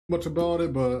much about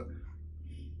it, but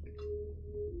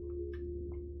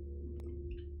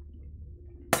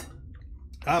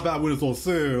I bet when it's on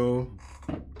sale.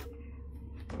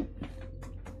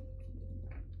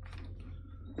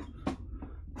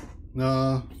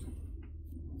 Nah,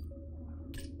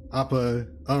 I play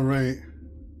unranked.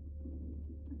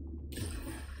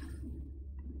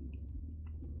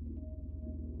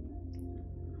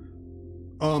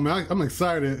 Oh man, I'm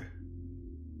excited.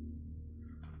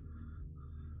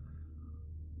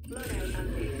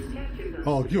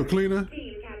 Oh, you a cleaner?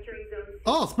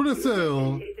 Oh, Splinter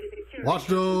Cell, Watch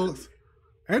Dogs,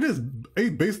 and it's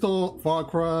based on Far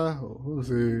Cry. Let's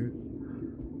see.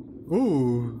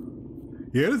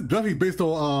 Ooh, yeah, this definitely based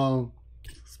on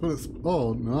Splinter.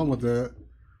 Oh no, I want that.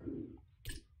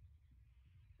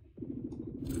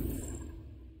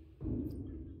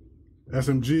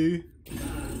 SMG.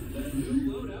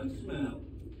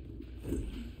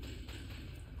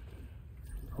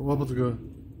 What about to go?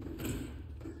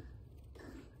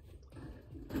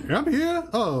 I'm here?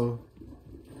 Oh.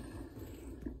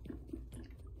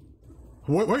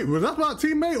 Wait, was that my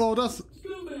teammate? Oh, that's...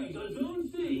 Scumbags on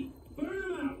Zone C. Burn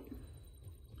them out.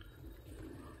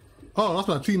 Oh, that's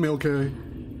my teammate, okay.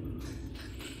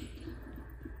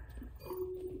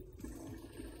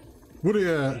 Where they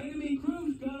at? Enemy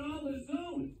crews got all the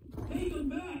zones. Take them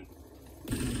back.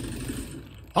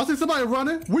 I see somebody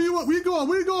running. Where you going?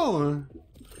 Where you going?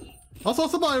 I saw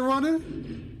somebody running.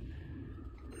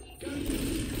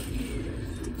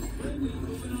 Friendly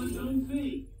moving on Zone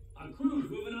C. Our crew's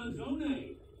moving on Zone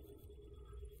A.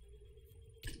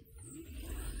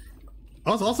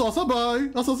 I saw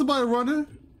somebody running.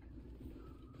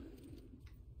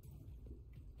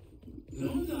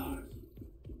 Zone's ours.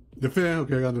 Defend,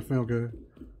 okay, I got defend, okay.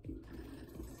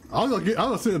 I was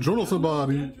gonna send a drone on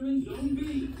somebody. Capturing Zone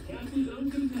B. Capture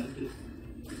zone contested.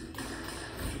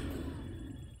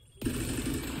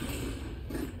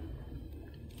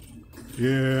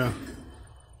 Yeah.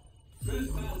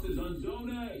 Trespassers on Zone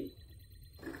A.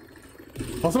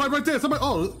 Oh, somebody right there. Somebody.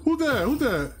 Oh, who's that? Who's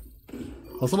that?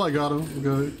 Oh, somebody got him.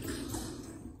 Okay.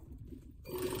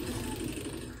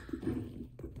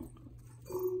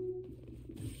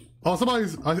 Oh,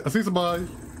 somebody's. I see somebody.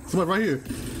 Somebody right here.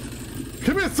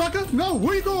 Come here, sucker. No,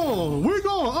 where you going? Where you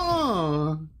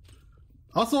going?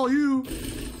 I saw you.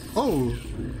 Oh.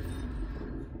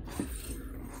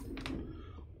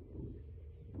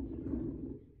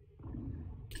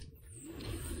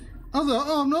 I was like,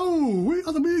 oh no, where you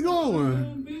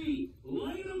going?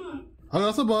 I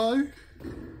got somebody.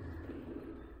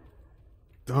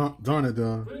 Darn it,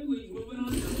 dog.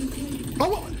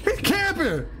 Oh, he's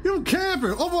camping! You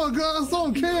camping! Oh my god, I saw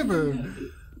him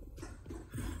camping!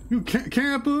 You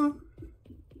camper?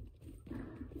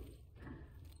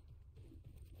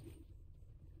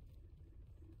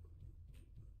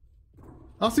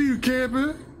 I see you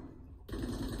camping.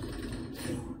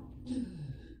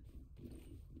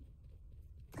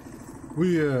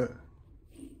 We I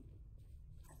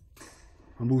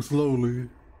move slowly.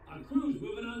 Our crew's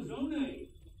moving on Zone A.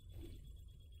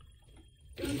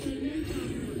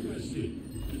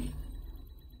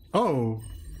 Oh.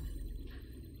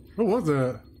 What was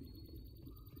that?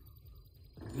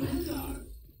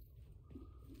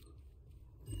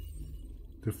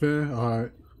 Defend?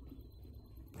 Alright.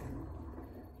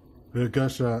 We had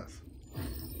gunshots.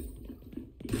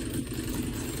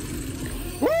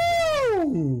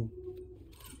 Woo!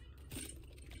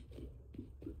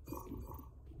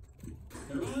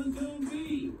 They're on Zone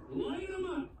B. Light them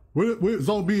up. Where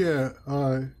Zone B at?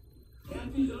 Alright.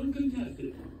 Capture zone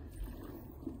contested.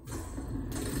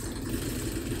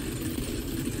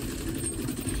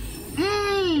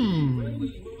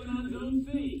 Friendly's moving on Zone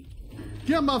C.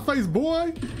 Get out my face,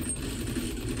 boy!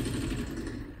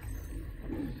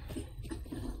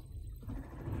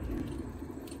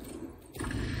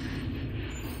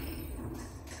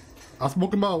 I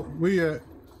smoke him out. Where you at?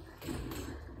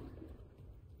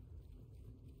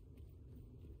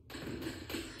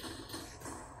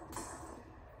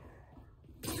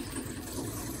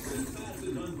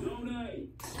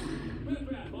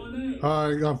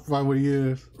 Alright, I'll find what he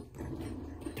is.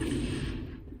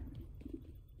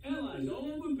 Allies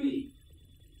all over B.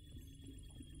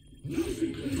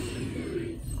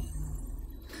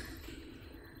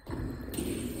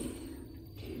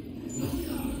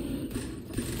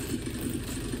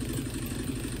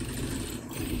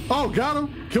 Oh, got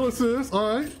him. Kill assist.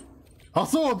 Alright. I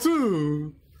saw him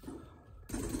too.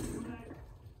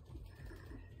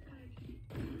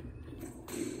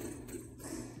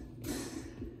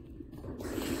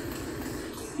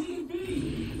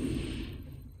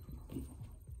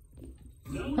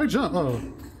 Hey, jump. Oh.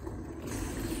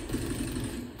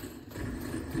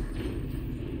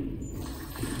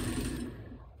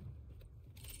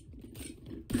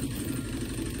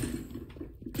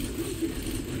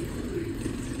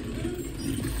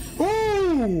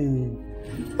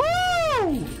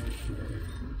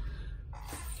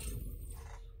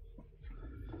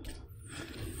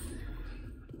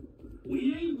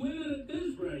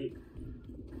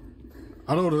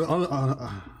 I know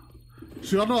that.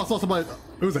 Shit, I know I saw somebody.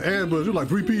 It was an ambush. It was like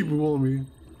 3 people on me.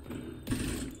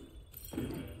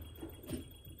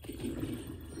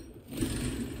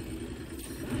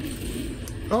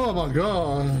 Oh my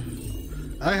god!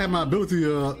 I had my ability.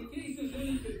 In case there's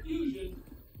any confusion,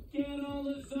 get on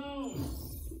the zone.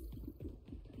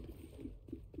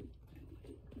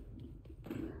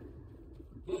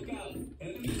 Look out!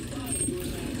 Enemy spotted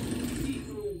doing that. See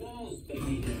through walls,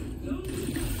 baby.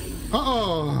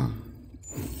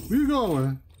 Where you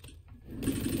going?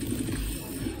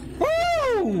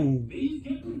 Woo! He's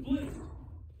getting blitzed.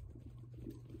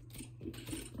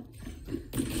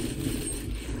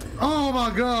 Oh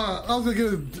my god! I was gonna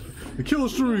get a kill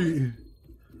streak.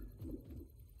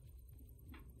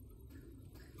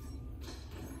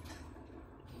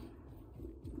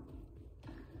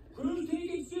 Crew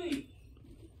taking C.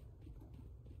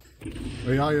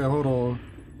 Hey, yeah, hold on.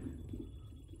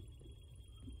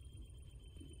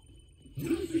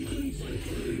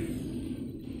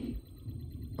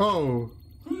 Oh.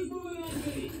 Crew's moving on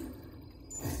B.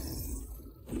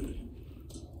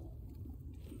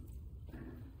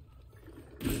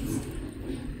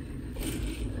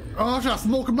 Oh, I'm trying to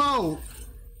smoke him out.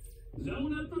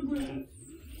 Zone up for grabs.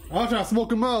 I'm trying to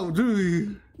smoke him out,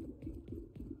 dude.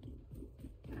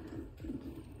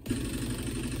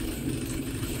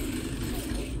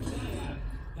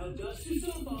 Now dust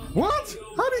yourself off. What?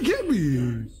 How'd he get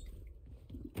me?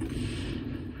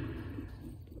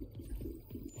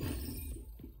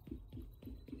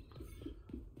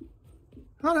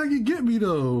 How'd he get me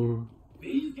though?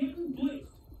 He's getting blitzed.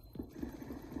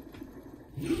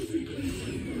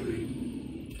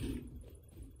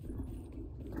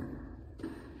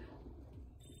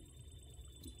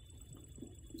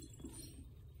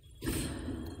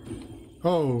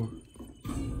 Oh.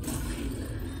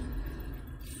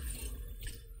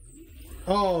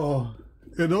 Oh.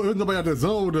 There's nobody at the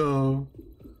zone though.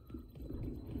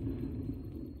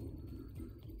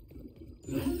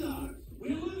 Zone dogs.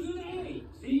 We're losing A.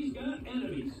 C's got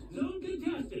enemies. Zone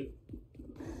contested.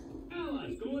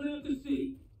 Allies going after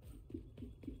C.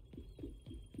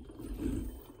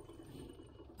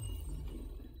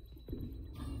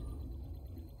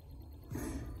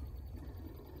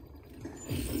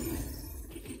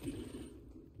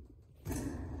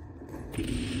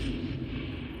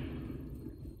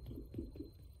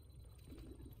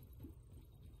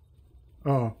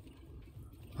 Oh.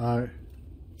 Alright.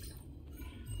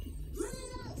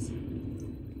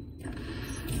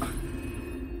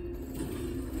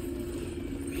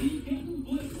 He's getting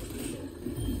blitzed.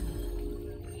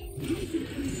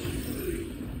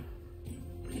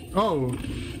 Oh.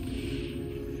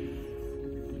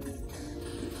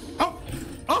 Oh.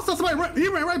 Also, he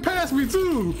ran right past me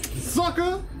too,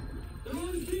 sucker.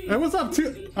 Hey, what's up,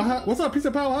 what's up, piece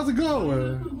of power? How's it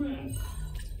going?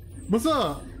 What's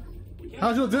up?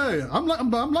 How's your day? I'm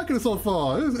liking it so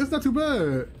far. It's not too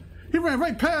bad. He ran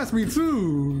right past me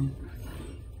too,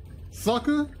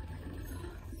 sucker.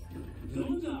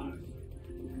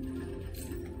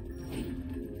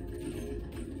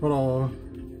 Hold on.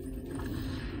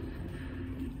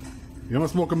 You gonna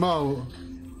smoke him out.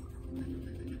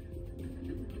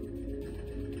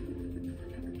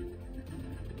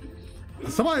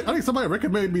 I think somebody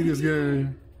recommended me this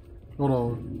game. Hold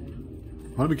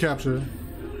on. Let me capture.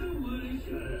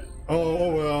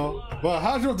 Oh well. Well,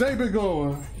 how's your day been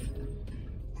going?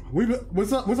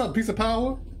 What's up, piece of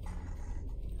power?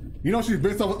 You know she's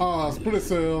based on Splinter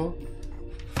Cell.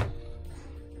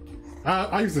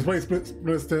 I used to play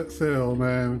Splinter Cell,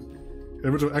 man. The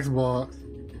original Xbox.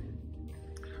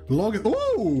 The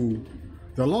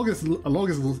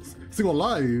longest single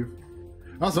life.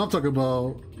 That's what I'm talking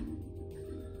about.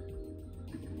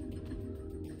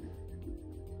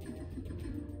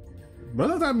 But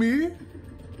that's not me.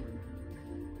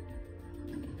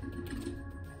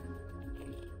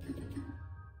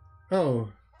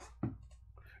 Oh.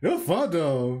 It was fun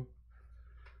though.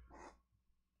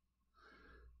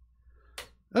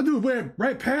 That dude went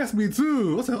right past me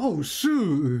too. I said, oh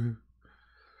shoot.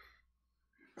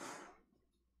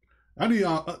 I need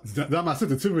that my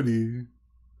sensitivity.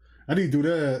 I need to do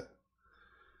that.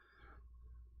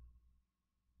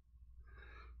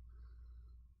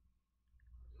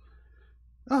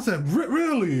 I said,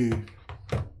 really?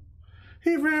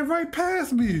 He ran right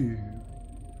past me.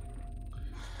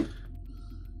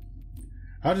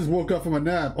 I just woke up from a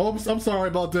nap. Oh, I'm sorry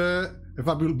about that. If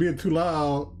I'm being too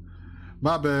loud,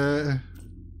 my bad.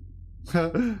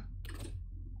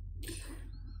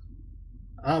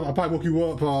 I probably woke you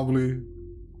up, probably.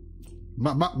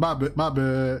 My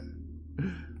bad.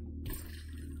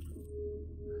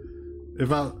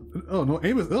 If I, oh no,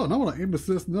 aim assist, oh no, I want to aim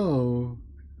assist, no.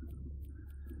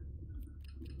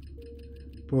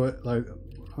 But like,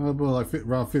 how about like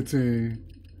around 15?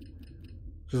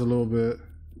 Just a little bit.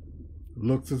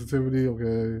 Look sensitivity,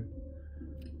 okay.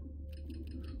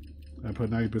 I put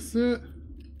 90%.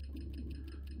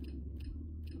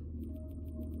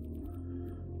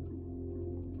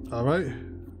 All right,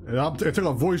 and I'm taking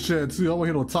a voice chat too. I don't want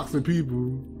to hear no toxic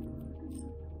people.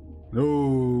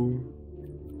 No.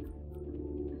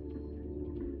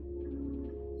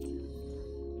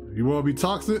 You want to be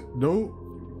toxic? Nope.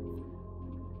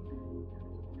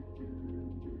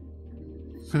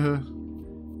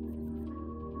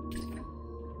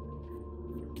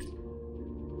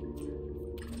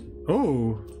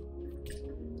 Oh.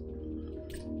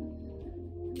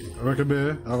 I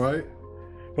recommend. All right.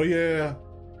 But yeah,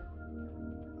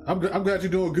 I'm glad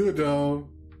you're doing good though.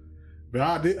 But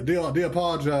I did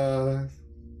apologize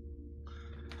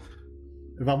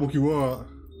if I woke you up.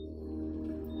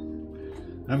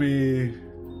 I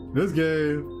mean, this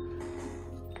game,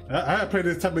 I haven't played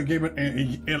this type of game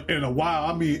in a while.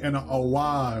 I mean, in a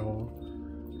while.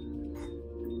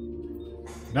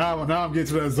 Now I'm getting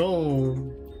to that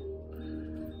zone.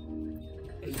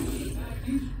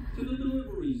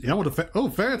 Yeah, I want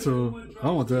the Phantom. I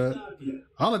want that.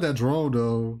 I like that drone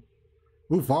though.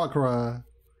 Ooh, Far Cry.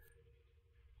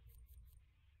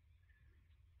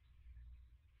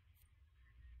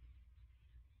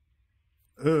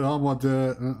 I don't want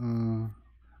that.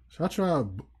 Should I try?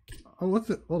 Oh, what's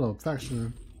it? Hold on,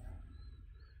 faction.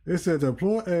 It said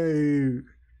deploy a.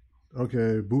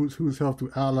 Okay, boost whose health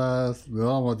to allies. No, I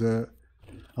don't want that.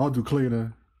 I'll do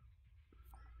cleaner.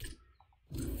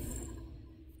 The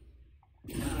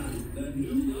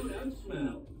new loadout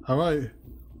smell. All right.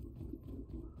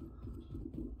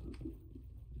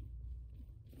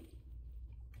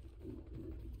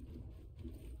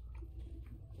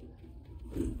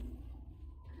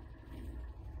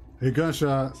 Hey,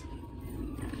 gunshots.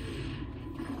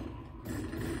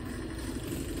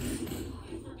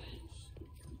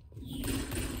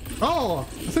 Oh,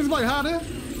 I see somebody hiding.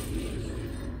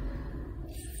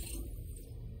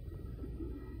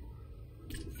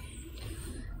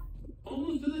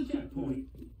 Almost to the checkpoint.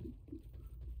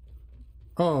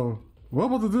 Oh, what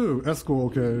am I supposed to do?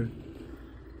 Escort, okay.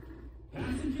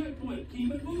 Pass the checkpoint.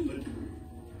 Keep it moving.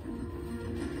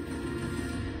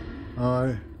 All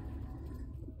right.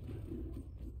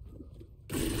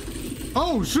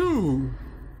 Oh, shoot!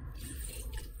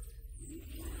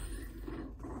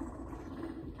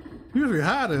 You gotta be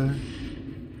hiding.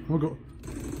 I'm gonna go.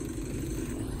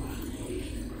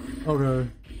 Okay.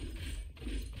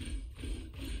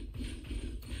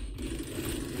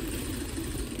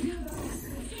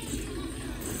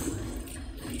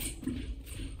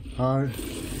 Alright.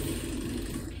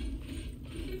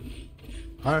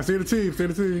 Alright, stay the team, stay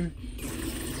the team.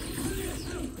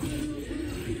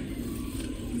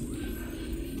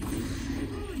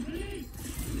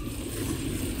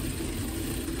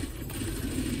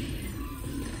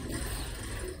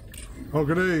 Oh,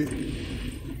 grenade.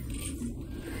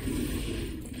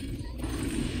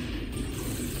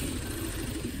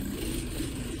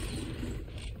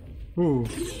 Ooh.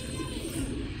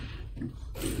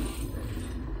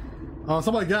 Oh,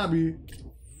 somebody got me.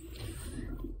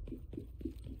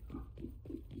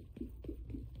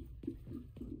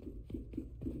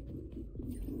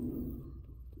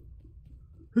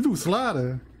 This dude's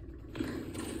sliding.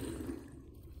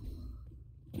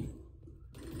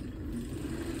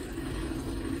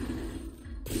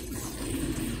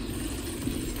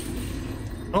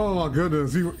 Oh my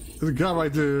goodness, there's a guy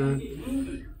right there.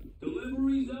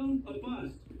 Delivery zone, a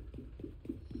bust.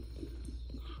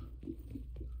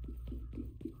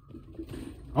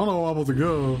 I don't know where I'm supposed to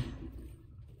go.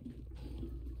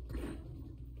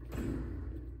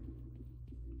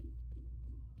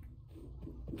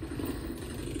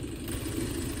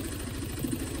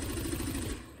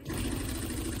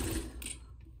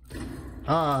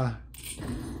 Ah.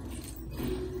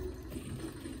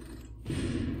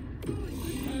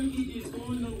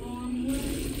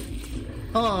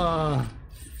 Ah.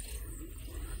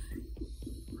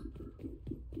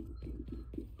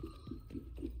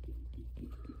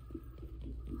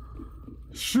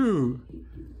 Shoot.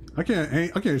 I can't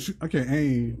aim. I can't shoot. I can't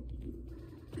aim.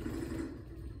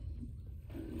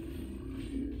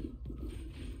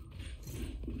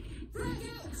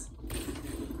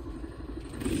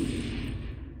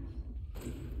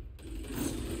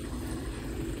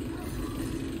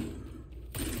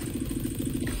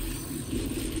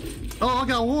 Oh, I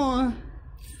got one.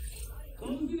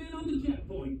 Closing in on the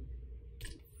checkpoint.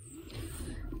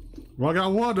 Well, I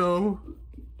got one though.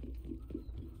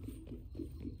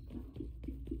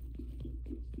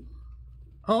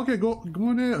 Oh, okay, go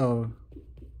in there. Oh.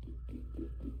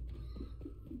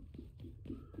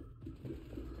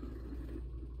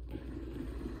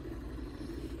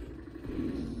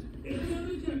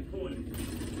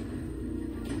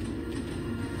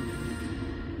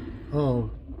 Oh.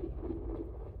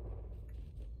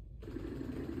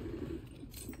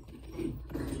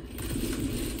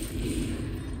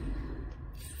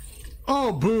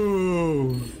 Oh,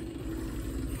 boo.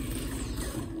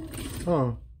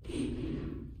 Oh.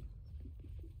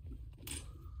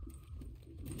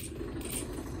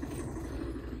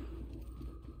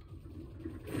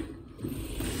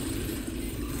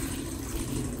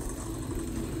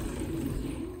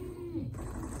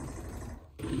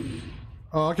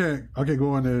 Oh, I can't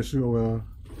go in there and shoot well.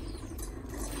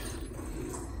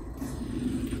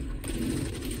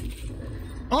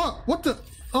 Oh, what the?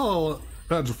 Oh,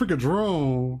 that's a freaking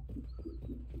drone.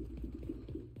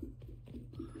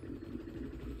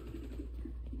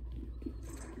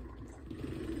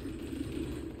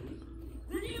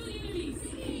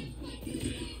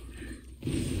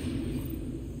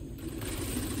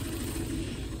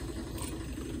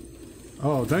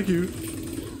 Oh, thank you.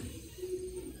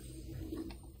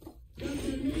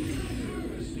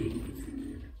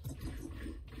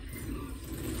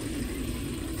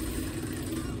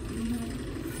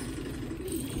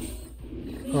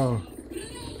 Oh.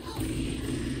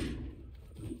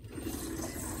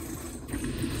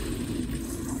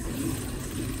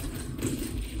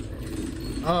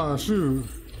 Ah, shoot.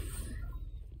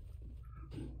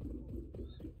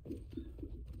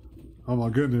 Oh my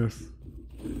goodness.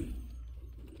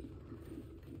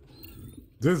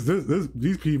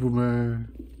 These people, man.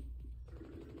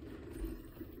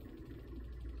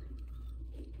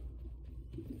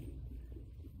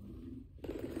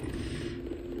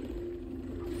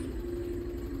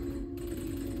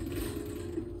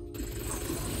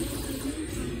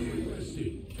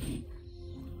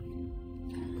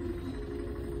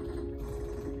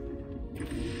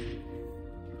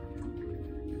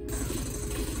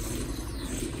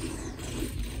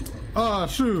 Ah,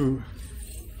 shoot.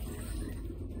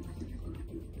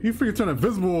 He freaking turned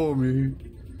invisible on me.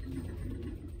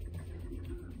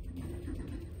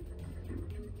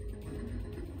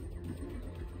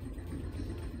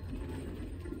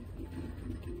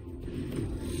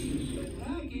 The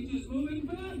package is moving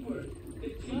backward. The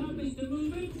job is to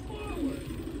move it forward.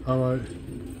 Alright.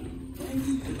 Package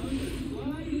is under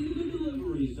slide into the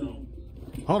delivery zone.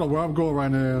 I don't know where I'm going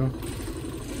right now.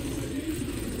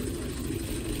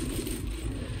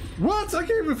 What? I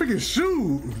can't even freaking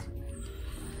shoot.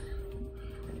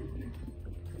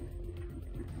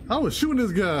 I was shooting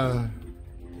this guy.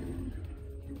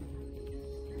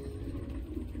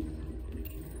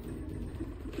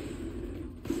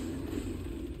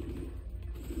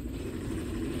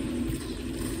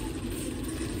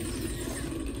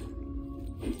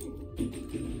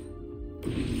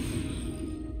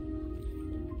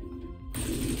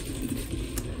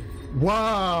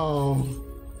 Wow.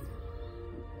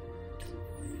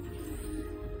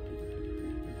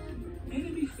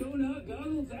 Enemy sonar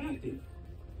goggles active.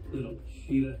 Little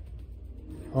cheetah.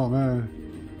 Oh man.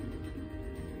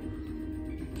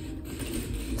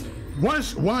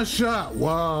 One shot.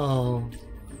 Wow.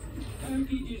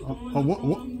 Package is going Oh, the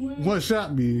wrong way. one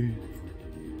shot me.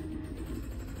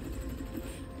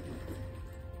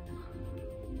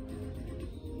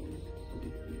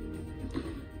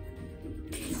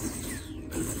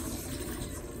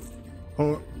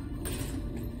 Oh.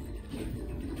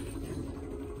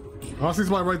 I see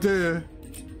somebody right there.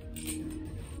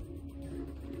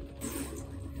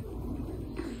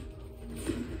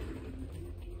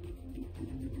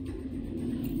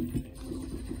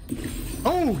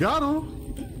 Oh, got him.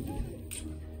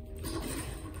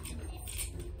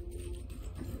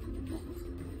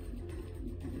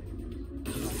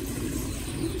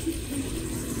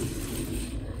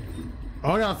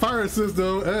 Oh, I got fire assist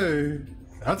though. Hey,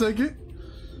 I'll take it.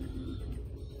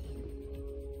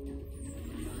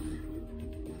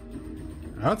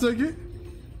 I'll take it.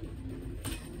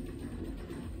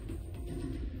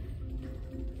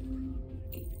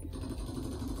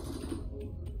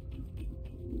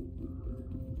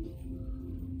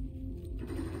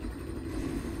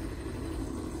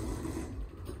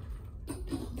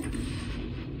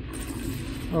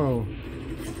 Oh.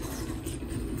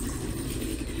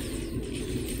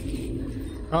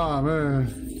 Ah, man.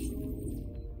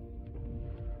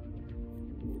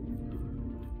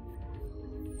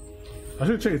 I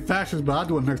should change factions, but I'll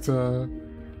do it next time.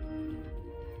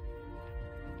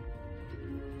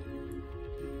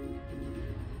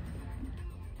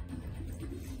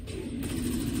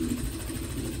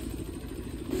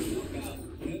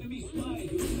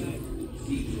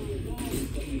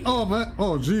 Oh man,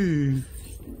 oh gee.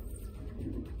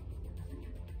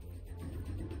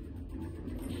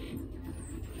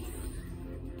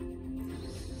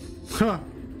 Huh.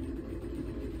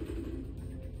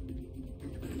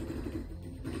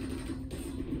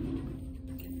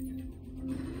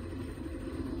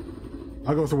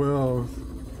 I'll go somewhere else.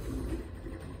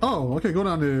 Oh, okay, go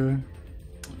down there.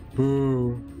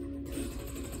 Boo.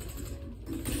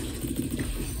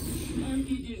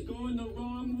 Package is going the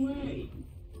wrong way.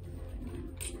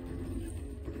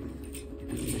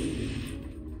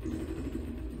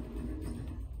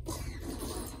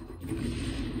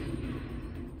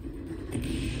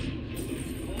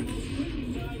 Almost quick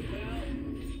inside,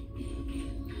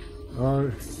 pal. All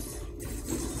right.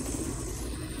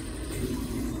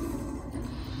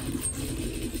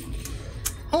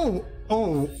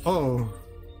 Oh.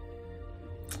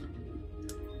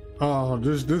 Oh,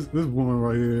 this woman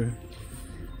right here.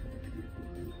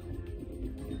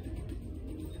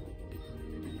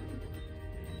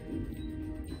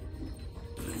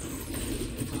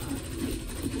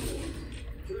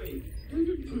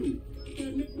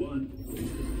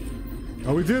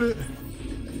 Oh, we did it.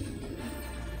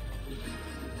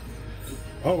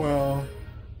 Oh well.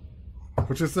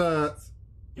 What you said?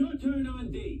 Your turn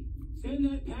on D. Send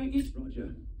that package.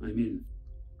 Roger, I'm in.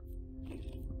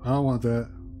 I don't want that.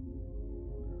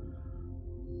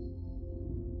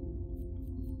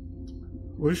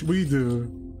 What should we do?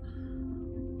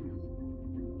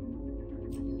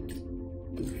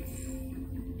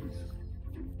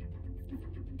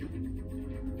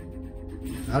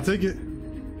 I'll take it.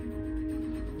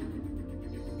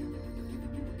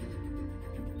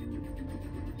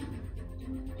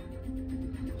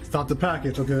 Stop the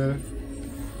package, okay?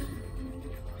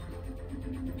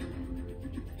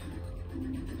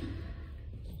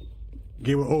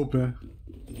 Gate will open.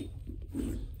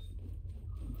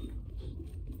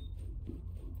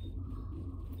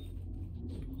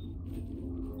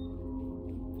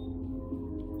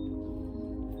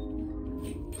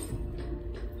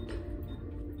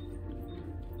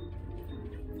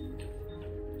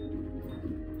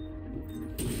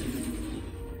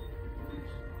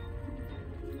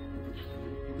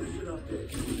 Mission update.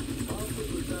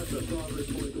 Officers have the progress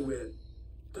point to win.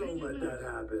 Don't let that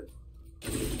happen.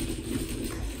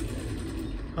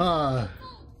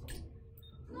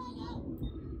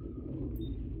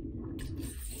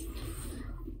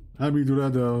 How do we do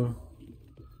that though?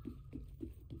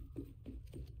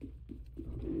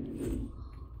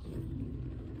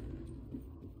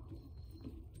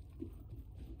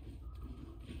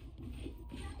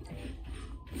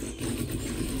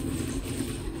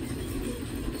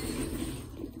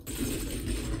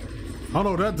 I don't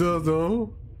know what that does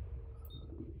though.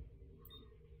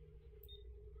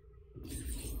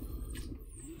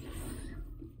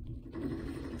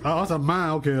 Oh, that's a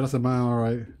mine. Okay, that's a mine. All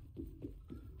right.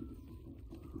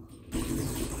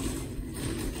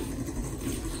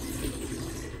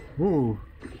 Ooh.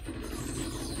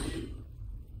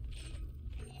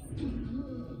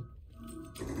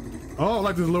 Oh, I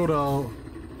like this loadout.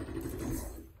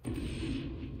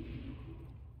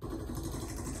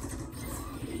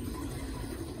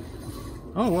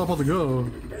 Oh, where am I supposed to go?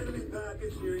 Enemy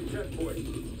package nearing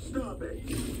checkpoint. Stop it.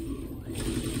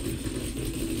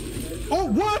 Oh,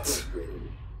 what?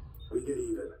 We get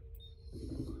even.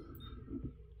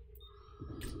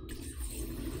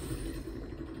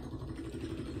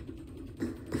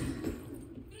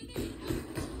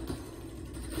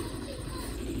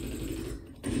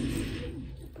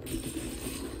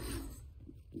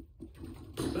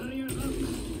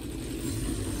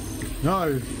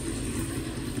 No.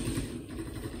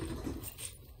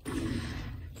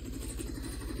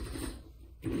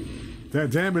 That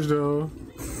damage though.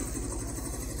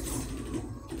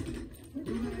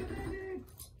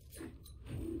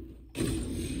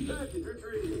 Package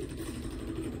retreating.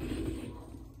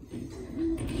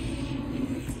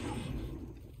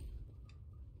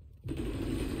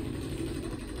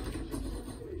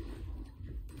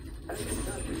 Enemy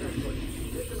package checkpoint.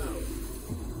 Take them out.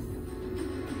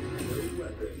 Great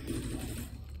weapon.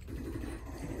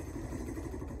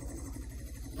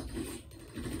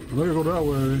 I'm gonna go that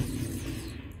way.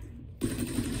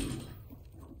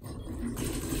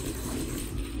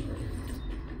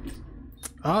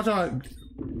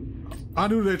 I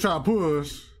knew they try to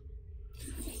push.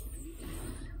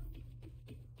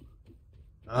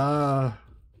 I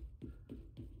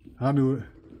knew it.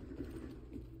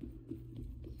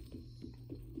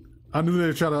 I knew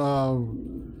they'd try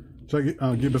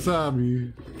to get beside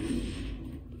me.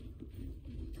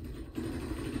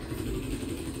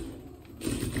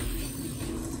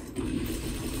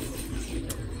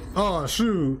 Oh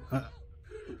shoot. Stop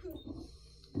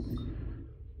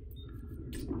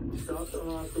the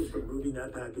hostiles from moving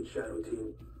that package, Shadow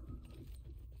Team.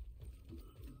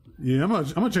 Yeah, I'm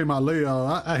gonna change my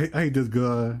layout. I hate this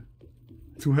gun.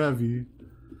 Too heavy.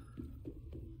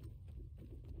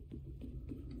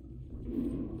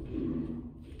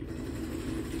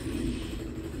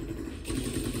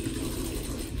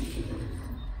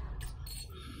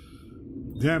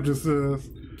 Damn, this is.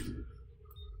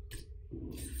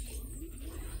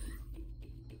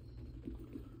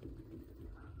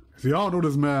 See, y'all know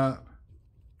this map,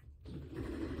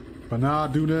 but now I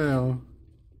do now.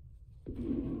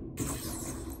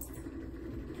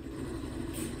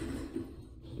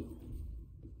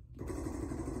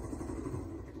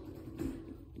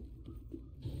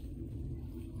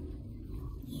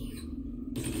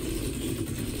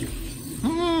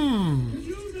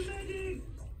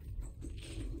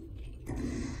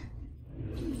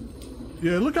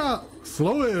 Yeah, look how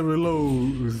slow it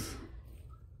reloads.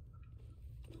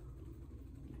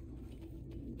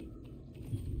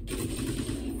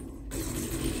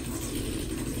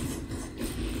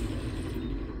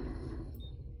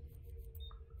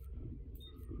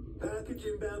 Package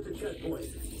inbound to checkpoint.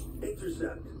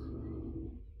 Intercept.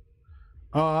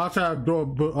 I'll try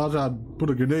to put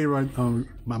a grenade right on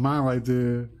my mine right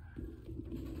there.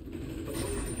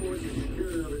 Opposing forces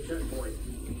secure another checkpoint.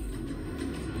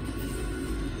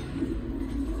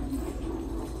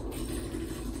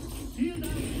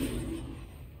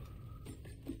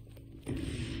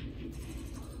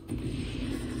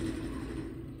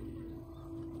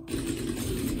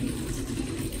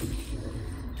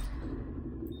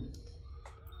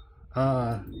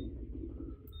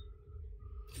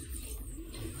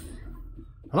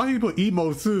 I like you put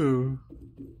emo too.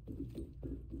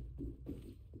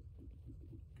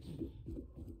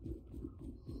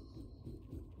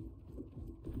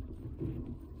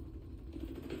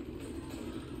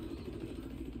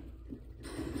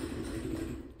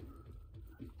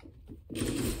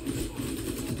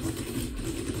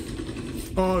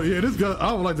 Oh yeah, this gun, I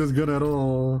don't like this gun at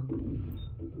all.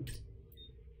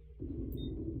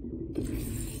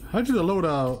 How'd you the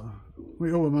loadout?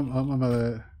 Wait, oh, my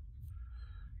bad.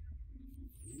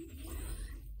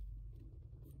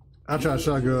 I try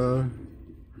shotgun.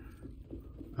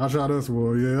 I try this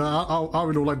one. Yeah, I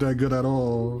really don't like that gun at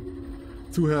all.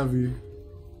 Too heavy.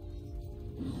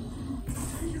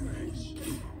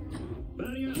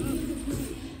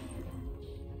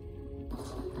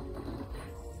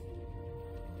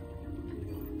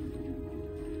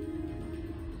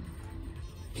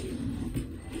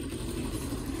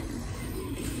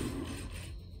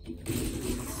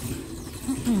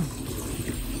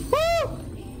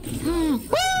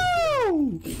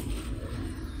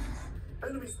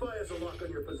 Enemy spy has a lock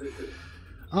on your position.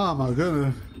 Oh my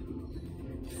goodness.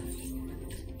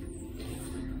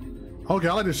 Okay,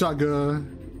 I like this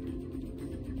shotgun.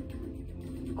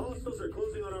 Hostiles are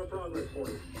closing on our progress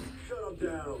point. Shut them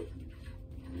down.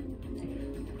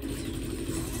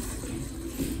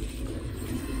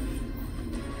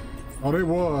 Oh, they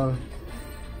were.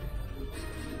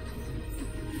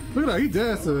 Look at that, he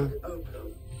dancing.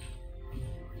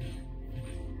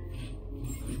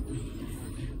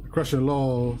 Crushing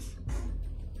laws.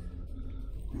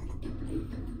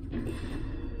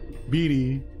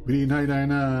 Beatty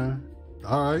 999.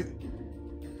 Alright.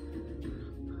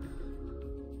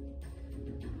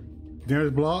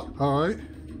 Damage block. Alright.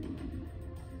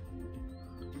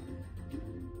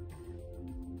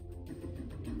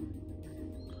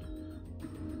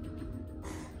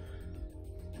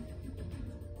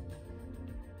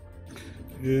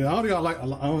 Yeah, I don't think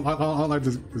I don't like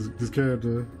this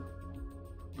character.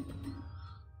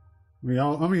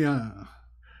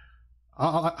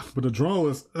 But the drone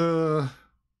is I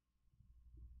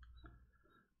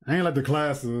ain't like the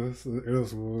classes.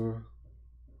 Else was.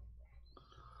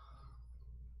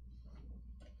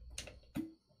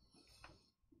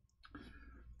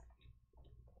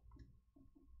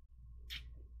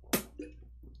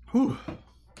 Whew.